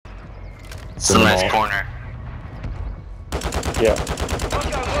It's a nice corner. Yeah.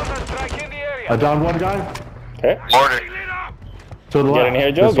 I downed one guy. Okay. Mortar. To the left. Get in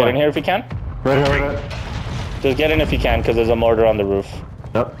here, Joe. This Get way. in here if you can. Right here, right here. Just get in if you can, because there's a mortar on the roof.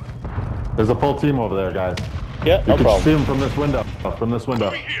 Yep. There's a full team over there, guys. Yeah, no You can problem. see them from this window. From this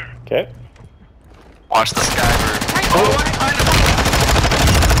window. Okay. Watch the sky.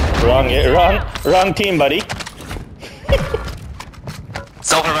 Wrong team, buddy.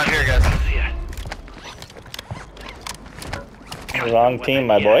 Selfie right here, guys. Wrong team,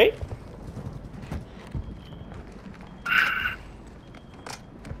 my boy.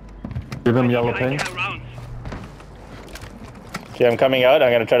 Give him yellow ping. Okay, I'm coming out.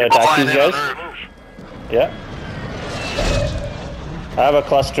 I'm gonna try to attack these guys. Yeah. I have a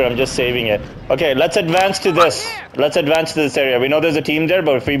cluster. I'm just saving it. Okay, let's advance to this. Let's advance to this area. We know there's a team there,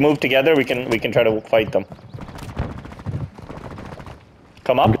 but if we move together, we can try to fight them.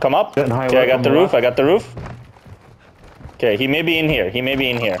 Come up, come up. Okay, I got the roof. I got the roof. Okay, he may be in here. He may be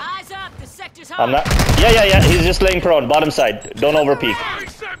in here. Eyes up, the sector's hot. I'm not. Yeah. He's just laying prone. Bottom side. Don't over peek.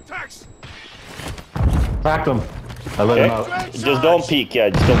 Cracked him. I let him out. Just don't peek. Yeah,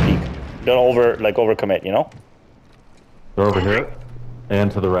 just don't peek. Don't overcommit. You know. They're over here.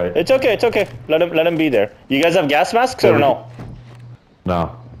 And to the right. It's okay. It's okay. Let him be there. You guys have gas masks or no?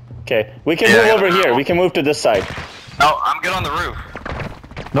 No. Okay, we can move over here. We can move to this side. No, I'm good on the roof.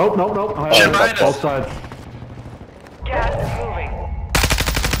 Nope. Shit behind us. Both sides. Gas is moving.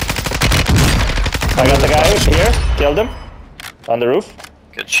 I got the guy here. Killed him. On the roof.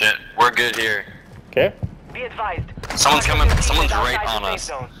 Good shit. We're good here. Okay. Be advised. Someone's coming. Someone's right on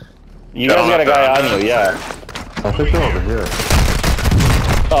us. You guys got a guy on you, yeah. I think they're over here.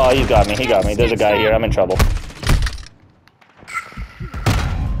 Oh, he got me. He got me. There's a guy here. I'm in trouble.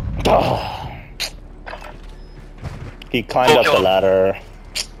 Oh. He climbed up the ladder.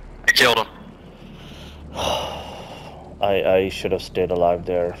 I killed him. I should have stayed alive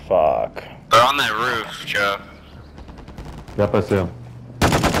there. Fuck. They're on that roof, Joe. Yep, I see them.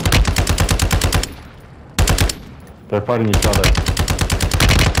 They're fighting each other.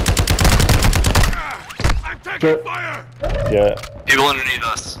 I'm taking fire! Yeah. People underneath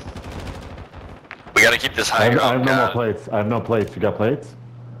us. We gotta keep this high I have ground. no more plates. I have no plates. You got plates?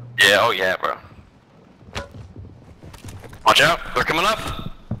 Yeah, oh yeah, bro. Watch out, they're coming up.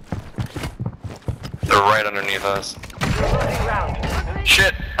 They're right underneath us.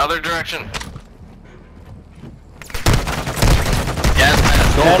 Shit, other direction. Yeah,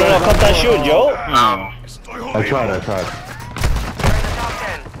 No, cut that shoot, Joe. no. I tried.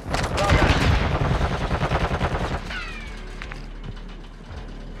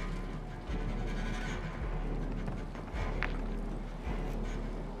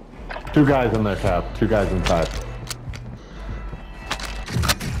 Two guys in there, Cap. Two guys inside.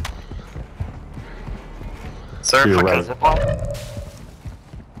 Sir, You're fucking right. zip line?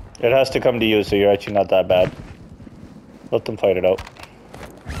 It has to come to you, so you're actually not that bad. Let them fight it out.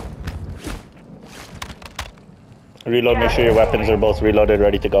 Reload, make sure your weapons are both reloaded,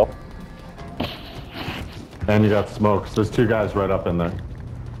 ready to go. And you got smokes. There's two guys right up in there.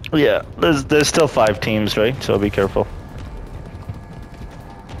 Yeah, there's still 5 teams, right? So be careful.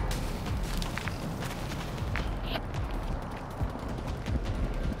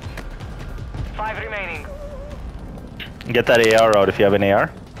 Five remaining. Get that AR out if you have an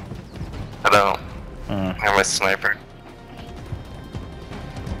AR. I don't. I have my sniper.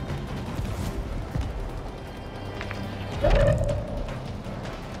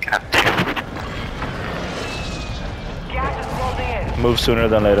 God damn. Gas is closing in. Move sooner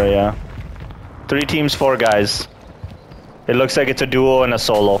than later, yeah. 3 teams, 4 guys. It looks like it's a duo and a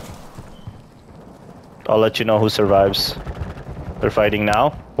solo. I'll let you know who survives. They're fighting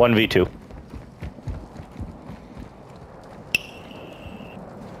now. 1v2.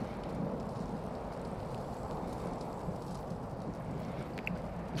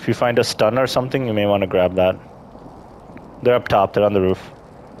 If you find a stun or something, you may want to grab that. They're up top. They're on the roof.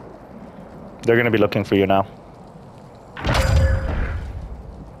 They're going to be looking for you now.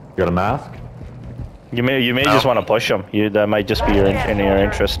 You got a mask? You may just want to push them. That might just be in your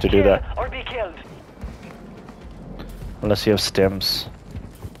interest to do that. Or be killed. Unless you have stims.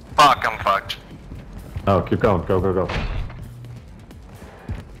 Fuck, I'm fucked. Oh, keep going. Go.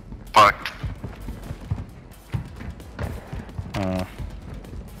 Fucked.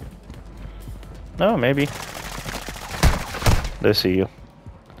 No, maybe. They see you.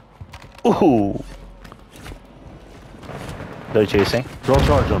 Ooh. They're chasing. Go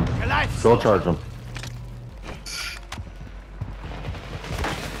charge them. Go charge them.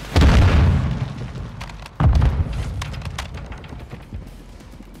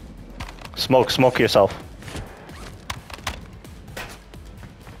 Smoke yourself.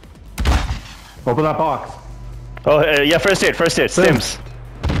 Open that box. Oh, yeah, first aid, stims.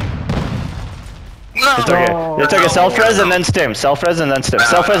 No! It's okay. It's okay, self-res and then stim. Self-res and then stim.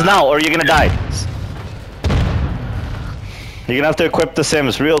 Self-res now or you're gonna die. You're gonna have to equip the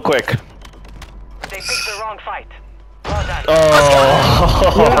sims real quick. They picked the wrong fight. Well done.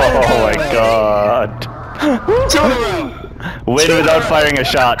 Oh my god. Win without firing a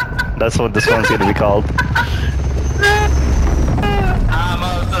shot. That's what this one's gonna be called. I'm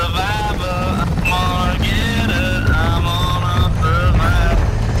a survivor. I'm gonna get it. I'm gonna survive.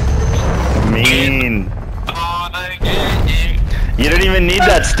 Mean. Oh, they get you. You didn't even need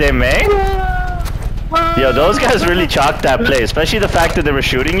that stim, eh? Yo, those guys really chalked that play, especially the fact that they were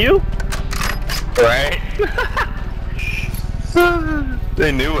shooting you. Right?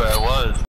 They knew where I was.